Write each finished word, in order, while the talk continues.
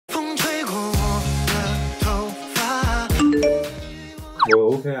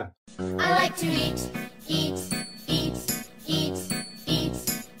我 OK 啊。I like to eat, eat, eat, eat, eat,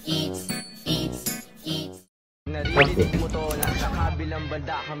 eat, eat, eat.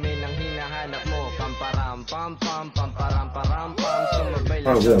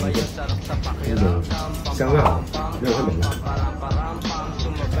 二个那种香辣，没有特别辣，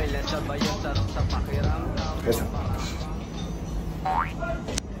海草。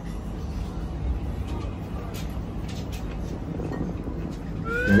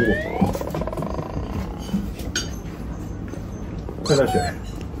芒果，快乐水，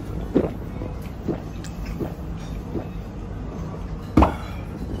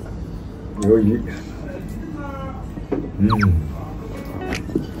鱿鱼，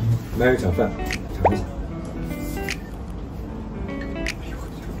来个小饭，尝一下，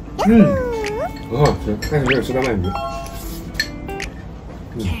很好吃，但是没有吃到鳗鱼，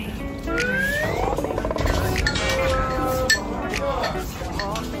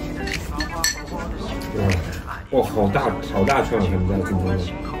哇，好大串啊！他们家今天的。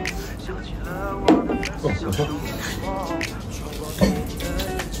哦，好喝。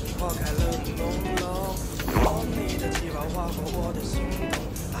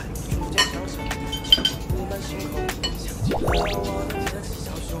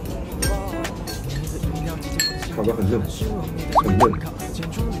烤得很嫩，很嫩。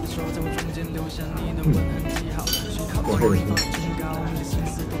我还有一个。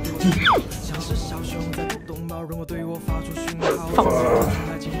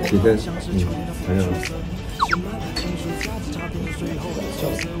提灯，还有，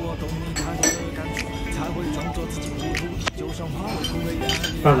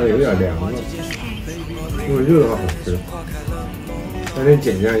放的有点凉了，因为热的话好吃。但那碱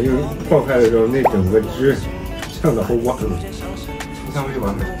酱因为爆开的时候，那整个汁呛到后碗了，三回就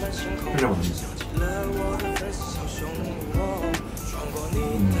完美，非常完美。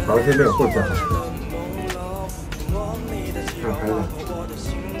主要是这个后劲好吃。看海胆，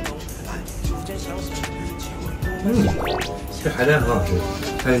这海胆很好吃，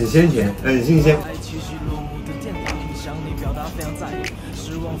很鲜甜，很新鲜。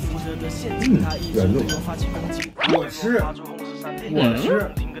软糯。我吃。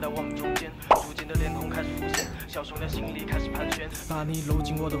小熊的心里开始盘旋，把你搂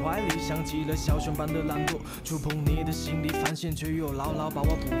进我的怀里，想起了小熊般的懒惰，触碰你的心里翻线，却又牢牢把我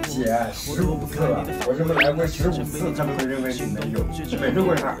捕获。姐，15次了，我这么来回15次，他们会认为你没有，每次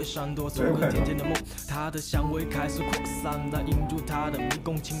会他，所有可能。它的香味开始扩散，它引入它的迷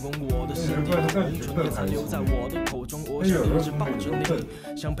宫，侵攻我的身体，红唇也残留在我的口中，我想一直抱着你，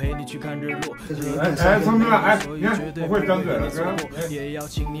想陪你去看日落。哎，聪明了，哎，你看，我会张嘴了，哥，也要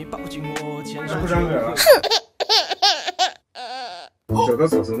请你抱紧我，牵手。不张嘴了。走到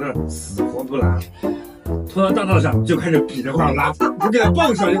草丛那儿，死活不拉，拖到大道上就开始比着话拉，我给他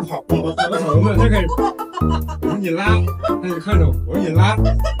抱上就跑，走到草丛那儿就开始，我说你拉，他就看着我，我说你拉，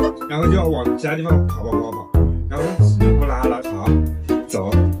然后就要往其他地方跑，然后死不拉了，好，走，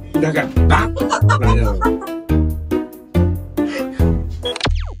一打开，拉下来了。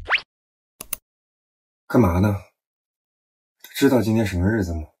干嘛呢？知道今天什么日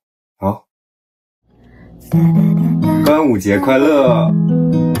子吗？啊？端午节快乐！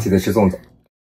记得吃粽子。